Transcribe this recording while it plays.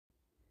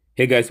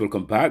Hey guys,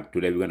 welcome back.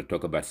 Today we're going to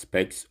talk about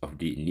specs of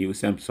the new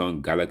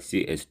Samsung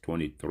Galaxy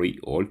S23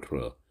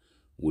 Ultra.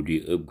 Would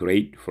you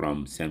upgrade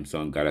from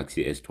Samsung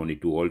Galaxy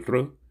S22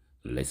 Ultra?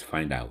 Let's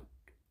find out.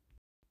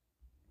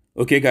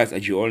 Okay guys,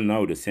 as you all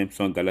know, the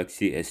Samsung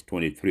Galaxy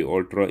S23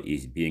 Ultra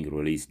is being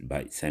released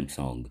by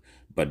Samsung.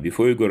 But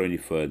before we go any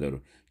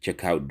further,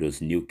 check out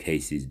those new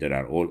cases that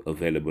are all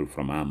available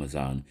from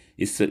Amazon.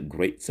 It's a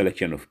great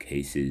selection of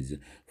cases.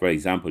 For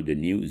example, the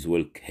new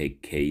Jewel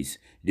Cake case.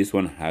 This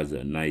one has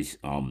a nice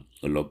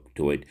look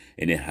to it,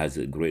 and it has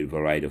a great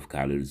variety of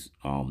colors.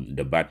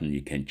 The button,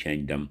 you can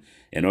change them.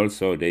 And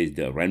also there is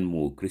the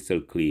Rainbow Crystal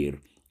Clear.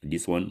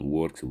 This one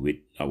works with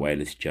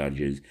wireless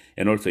chargers,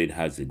 and also it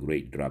has a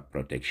great drop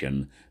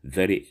protection.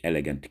 Very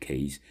elegant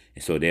case.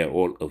 So they are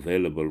all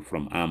available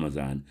from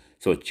Amazon.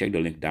 So check the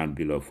link down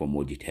below for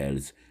more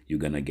details. You're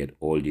gonna get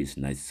all this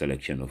nice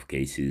selection of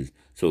cases.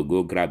 So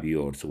go grab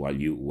yours while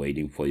you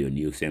waiting for your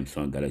new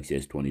Samsung Galaxy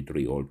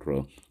S23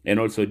 Ultra. And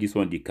also this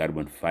one, the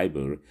carbon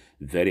fiber,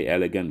 very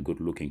elegant, good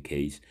looking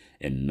case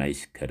and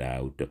nice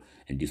cutout.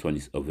 And this one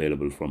is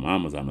available from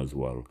Amazon as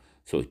well.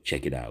 So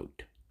check it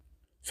out.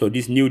 So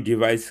this new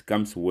device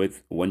comes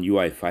with One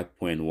UI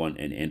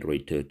 5.1 and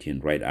Android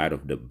 13 right out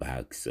of the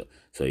box.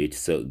 So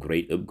it's a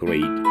great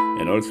upgrade.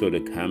 And also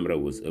the camera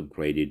was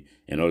upgraded.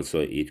 And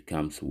also it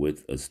comes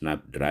with a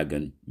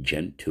Snapdragon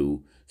Gen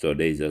 2. So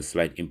there is a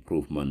slight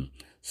improvement.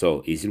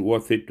 So is it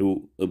worth it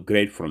to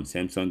upgrade from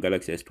Samsung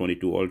Galaxy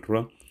S22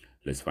 Ultra?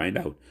 Let's find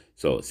out.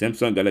 So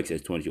Samsung Galaxy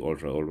S20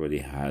 Ultra already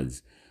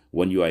has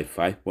One UI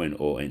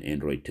 5.0 and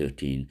Android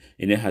 13,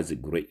 and it has a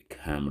great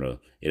camera.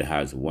 It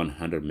has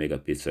 100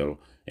 megapixel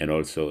and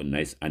also a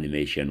nice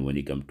animation when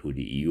it comes to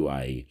the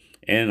UI.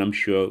 And I'm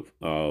sure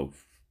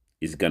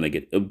it's gonna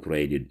get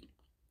upgraded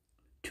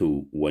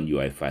to One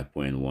UI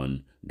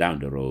 5.1 down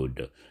the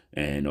road.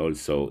 And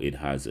also it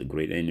has a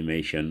great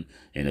animation,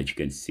 and as you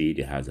can see,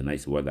 it has a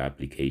nice weather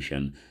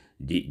application.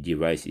 The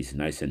device is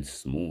nice and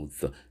smooth,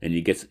 and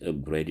it gets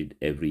upgraded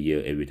every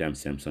year, every time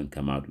Samsung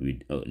come out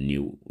with a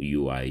new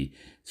UI.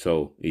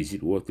 So is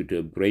it worth it to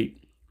upgrade?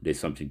 There's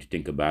something to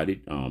think about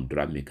it.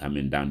 Drop me a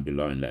comment down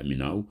below and let me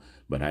know.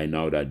 But I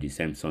know that the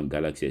Samsung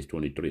Galaxy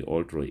S23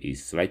 Ultra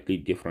is slightly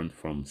different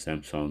from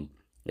Samsung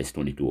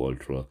S22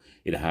 Ultra.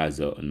 It has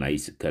a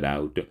nice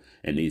cutout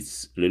and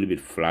it's a little bit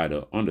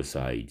flatter on the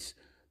sides,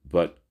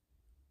 but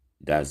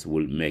this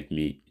will make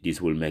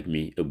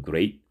me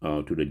upgrade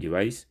to the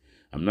device.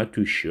 I'm not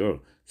too sure,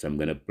 so I'm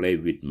gonna play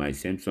with my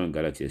Samsung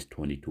Galaxy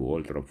S22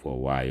 Ultra for a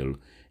while,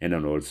 and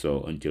then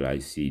also until I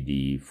see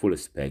the full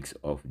specs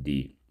of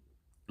the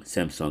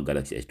Samsung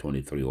Galaxy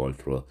S23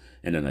 Ultra,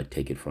 and then I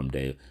take it from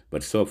there.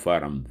 But so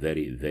far, I'm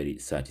very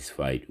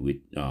satisfied with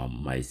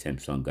my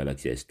Samsung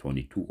Galaxy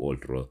S22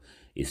 Ultra.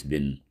 It's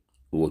been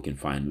working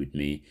fine with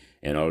me,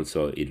 and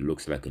also it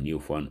looks like a new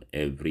phone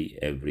every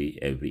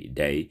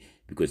day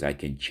because I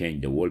can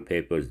change the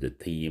wallpapers, the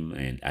theme,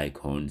 and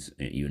icons,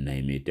 and you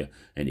name it,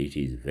 and it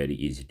is very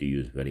easy to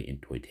use, very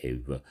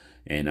intuitive.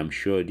 And I'm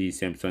sure the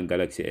Samsung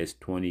Galaxy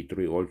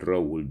S23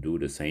 Ultra will do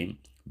the same,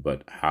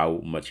 but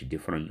how much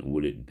different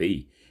will it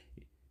be?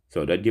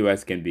 So that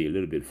device can be a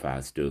little bit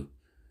faster,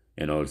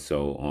 and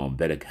also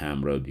better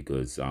camera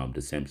because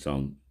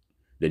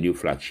the new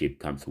flagship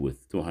comes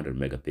with 200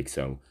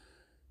 megapixel,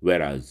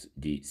 whereas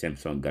the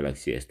Samsung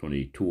Galaxy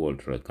S22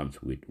 Ultra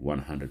comes with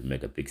 100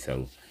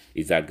 megapixel.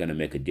 Is that gonna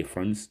make a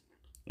difference?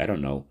 I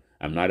don't know.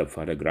 I'm not a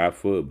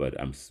photographer, but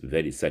I'm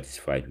very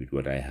satisfied with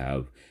what I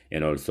have.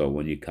 And also,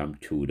 when you come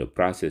to the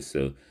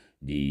processor,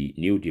 the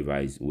new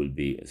device will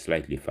be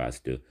slightly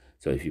faster.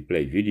 So if you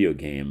play video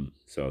game,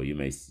 so you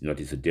may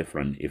notice a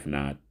difference. If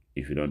not,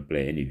 if you don't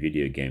play any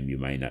video game, you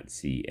might not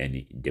see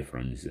any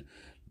difference.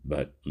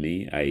 But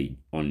me, I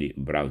only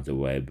browse the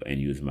web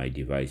and use my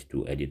device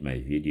to edit my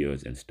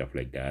videos and stuff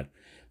like that.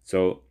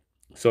 So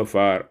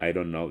far, I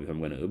don't know if I'm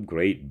going to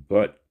upgrade,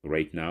 but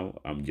right now,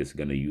 I'm just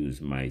going to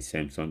use my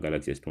Samsung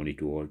Galaxy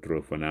S22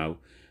 Ultra for now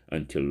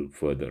until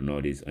further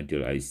notice,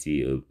 until I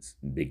see a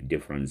big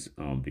difference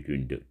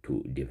between the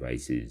two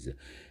devices.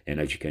 And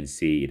as you can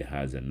see, it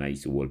has a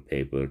nice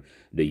wallpaper.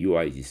 The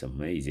UI is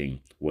amazing.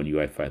 One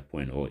UI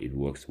 5.0, it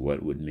works well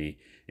with me,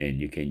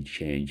 and you can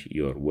change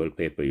your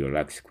wallpaper, your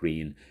lock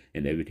screen,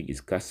 and everything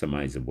is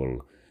customizable.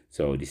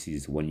 So this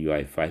is One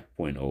UI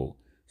 5.0.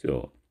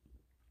 So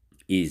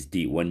is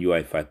the One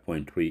UI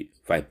 5.3,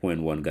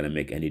 5.1 gonna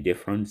make any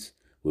difference?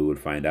 We will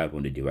find out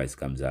when the device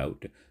comes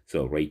out.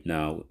 So right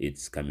now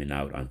it's coming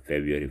out on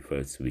February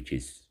 1st, which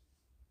is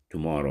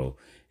tomorrow,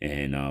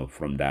 and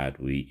from that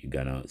we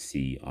gonna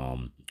see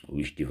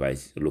which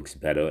device looks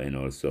better and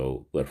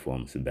also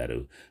performs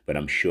better. But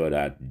I'm sure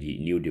that the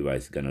new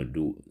device is gonna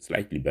do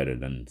slightly better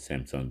than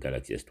Samsung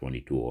Galaxy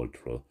S22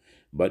 Ultra,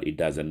 but it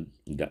doesn't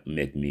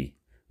make me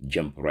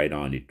jump right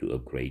on it to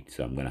upgrade.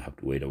 So I'm gonna have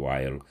to wait a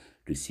while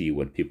to see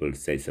what people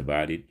says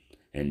about it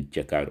and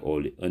check out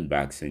all the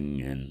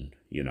unboxing and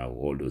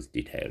all those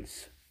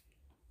details.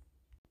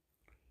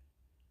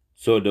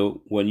 So the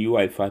One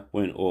UI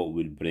 5.0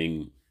 will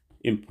bring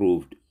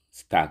improved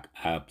stack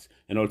apps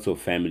and also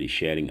family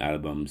sharing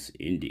albums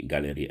in the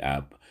gallery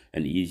app.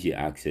 and easy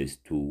access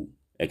to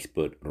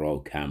expert raw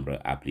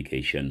camera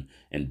application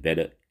and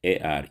better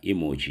AR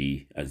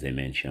emoji, as I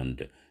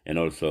mentioned, and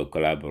also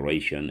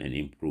collaboration and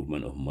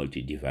improvement of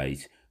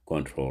multi-device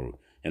control,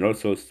 and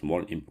also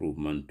small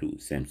improvement to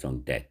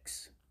Samsung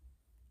DeX.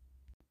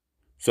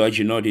 So as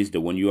you notice,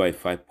 the One UI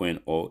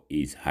 5.0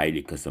 is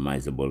highly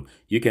customizable.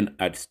 You can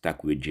add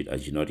stack widget.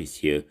 As you notice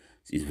here,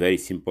 it's very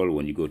simple.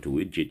 When you go to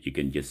widget, you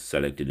can just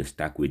select the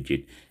stack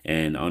widget,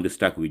 and on the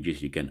stack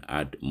widgets, you can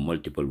add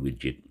multiple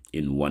widget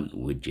in one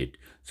widget.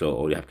 So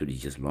all you have to do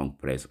is just long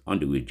press on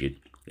the widget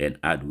and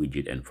add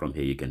widget, and from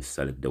here you can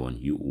select the one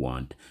you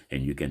want,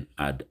 and you can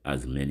add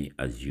as many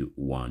as you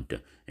want.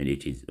 And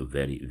it is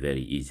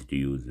very easy to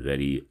use,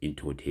 very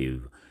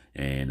intuitive,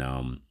 and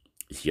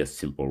it's just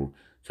simple.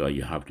 So all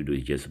you have to do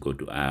is just go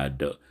to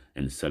add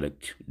and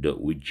select the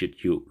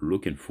widget you're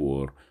looking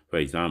for. For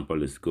example,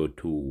 let's go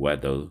to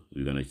weather.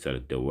 We're going to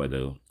select the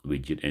weather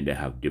widget, and they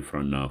have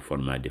different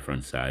format,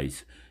 different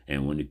size.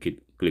 And when you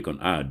click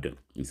on add,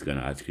 it's going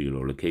to ask you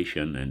your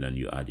location, and then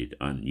you add it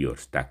on your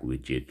stack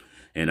widget.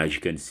 And as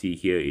you can see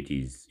here, it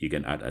is, you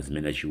can add as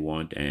many as you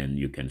want, and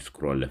you can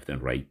scroll left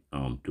and right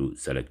to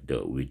select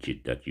the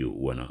widget that you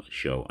want to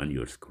show on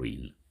your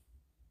screen.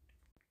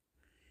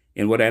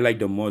 And what I like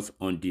the most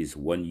on this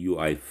One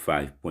UI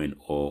 5.0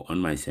 on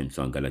my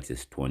Samsung Galaxy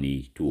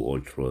S22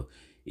 Ultra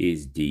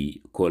is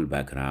the call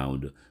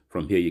background.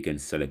 From here, you can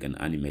select an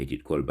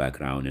animated call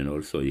background, and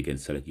also you can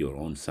select your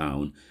own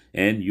sound,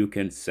 and you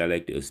can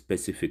select a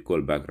specific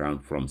call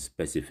background from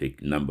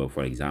specific number.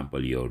 For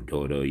example, your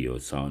daughter, your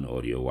son,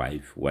 or your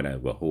wife,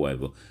 whatever,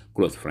 whoever,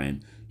 close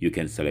friend. You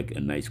can select a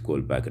nice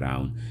call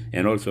background,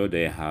 and also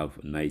they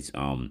have nice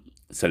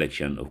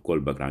selection of call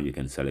background you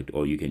can select,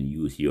 or you can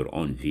use your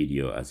own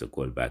video as a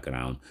call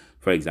background.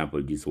 For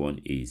example, this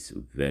one is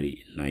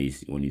very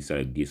nice. When you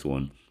select this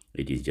one,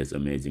 it is just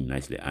amazing,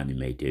 nicely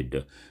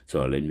animated.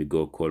 So let me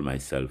go call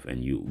myself,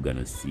 and you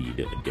gonna see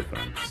the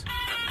difference.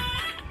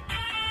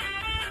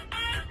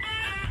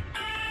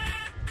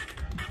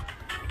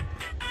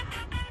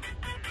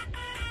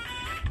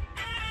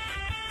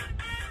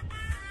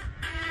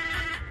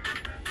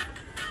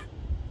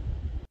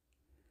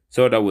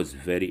 So that was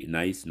very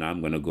nice. Now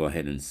I'm going to go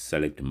ahead and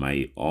select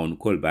my own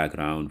call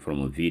background from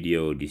a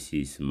video. This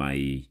is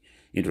my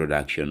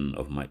introduction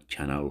of my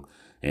channel.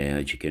 And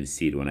as you can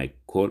see, when I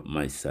call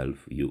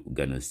myself, you're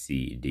going to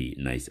see the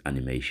nice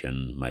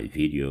animation, my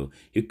video.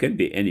 It can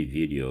be any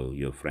video,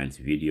 your friend's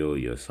video,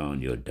 your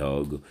son, your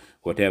dog,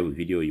 whatever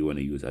video you want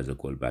to use as a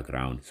call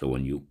background. So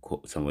when you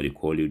somebody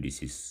call you,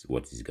 this is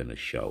what is going to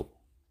show.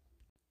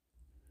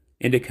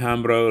 And the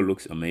camera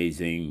looks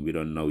amazing. We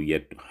don't know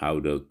yet how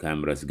the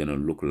camera is gonna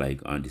look like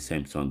on the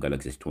Samsung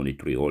Galaxy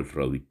S23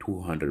 Ultra with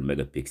 200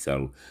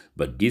 megapixel.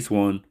 But this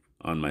one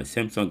on my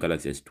Samsung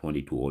Galaxy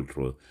S22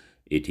 Ultra,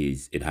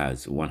 it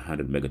has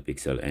 100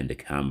 megapixel, and the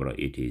camera,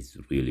 it is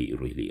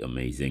really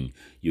amazing.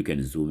 You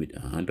can zoom it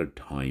 100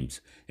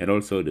 times, and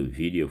also the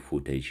video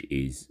footage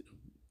is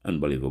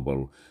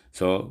unbelievable.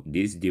 So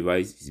this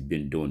device has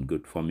been doing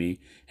good for me,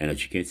 and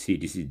as you can see,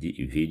 this is the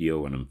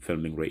video when I'm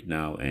filming right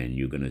now, and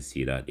you're gonna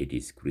see that it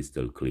is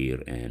crystal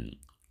clear, and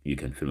you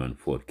can film on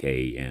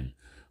 4K and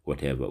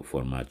whatever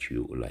format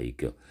you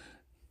like.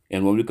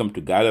 And when we come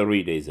to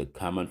gallery, there's a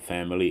common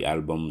family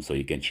album, so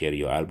you can share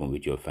your album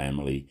with your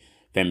family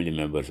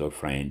members or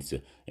friends,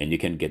 and you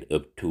can get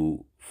up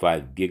to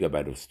 5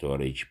 gigabytes of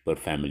storage per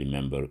family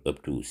member,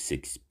 up to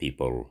 6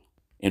 people.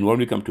 And when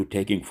we come to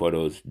taking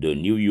photos, the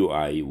new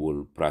UI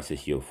will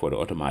process your photo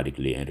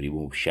automatically and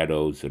remove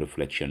shadows,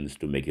 reflections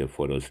to make your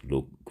photos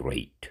look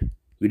great.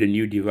 With the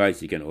new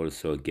device, you can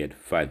also get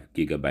 5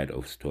 gigabytes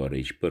of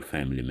storage per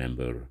family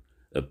member,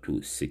 up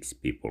to 6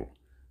 people.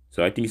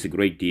 So I think it's a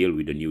great deal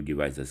with the new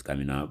device that's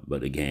coming up.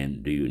 But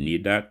again, do you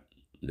need that?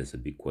 That's a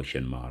big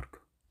question mark.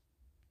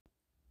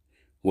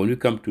 When we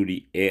come to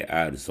the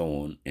AR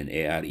zone and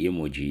AR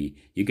emoji,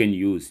 you can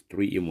use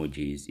 3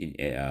 emojis in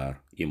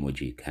AR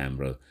emoji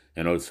camera,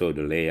 and also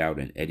the layout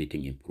and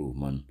editing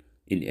improvement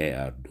in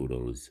AR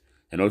doodles.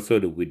 And also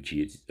the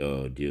widgets,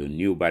 the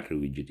new battery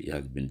widget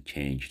has been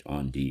changed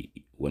on the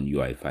One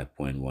UI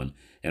 5.1,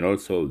 and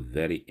also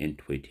very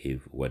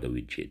intuitive weather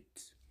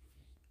widgets.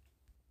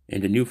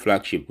 And the new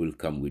flagship will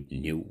come with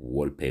new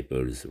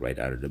wallpapers right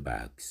out of the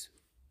box.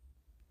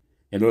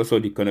 And also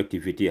the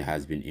connectivity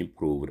has been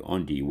improved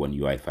on the One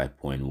UI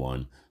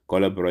 5.1,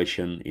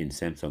 collaboration in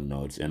Samsung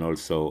Notes, and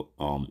also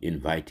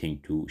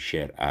inviting to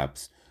share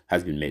apps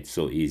has been made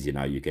so easy.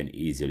 Now you can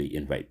easily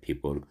invite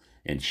people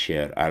and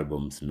share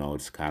albums,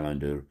 notes,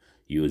 calendar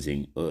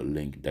using a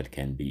link that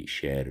can be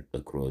shared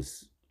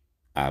across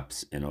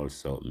apps and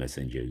also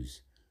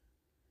messengers.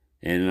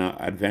 And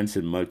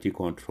advanced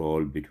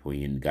multi-control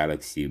between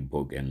Galaxy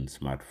Book and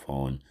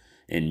smartphone,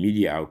 and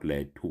media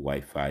outlet to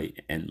Wi-Fi,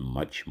 and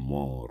much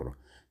more.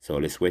 So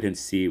let's wait and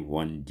see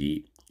when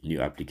the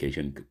new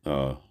application,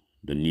 the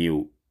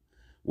new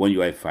One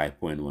UI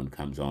 5.1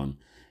 comes on.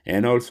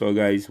 And also,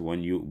 guys,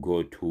 when you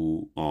go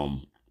to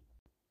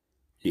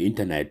the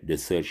internet, the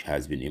search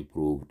has been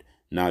improved.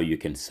 Now you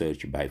can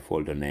search by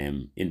folder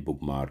name in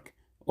bookmark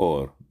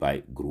or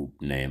by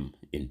group name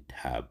in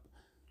tab.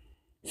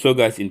 So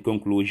guys, in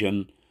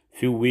conclusion,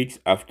 few weeks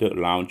after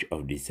launch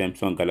of the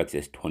Samsung Galaxy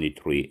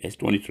S23,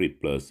 S23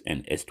 Plus,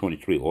 and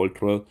S23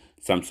 Ultra,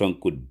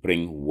 Samsung could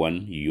bring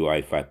one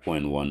UI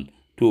 5.1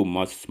 to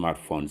most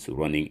smartphones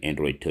running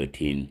Android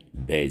 13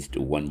 based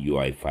One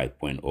UI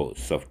 5.0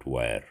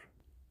 software.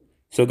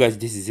 So guys,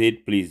 this is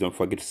it. Please don't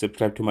forget to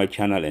subscribe to my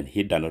channel and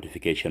hit that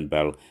notification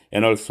bell,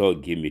 and also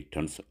give me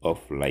tons of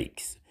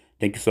likes.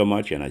 Thank you so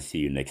much, and I'll see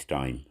you next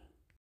time.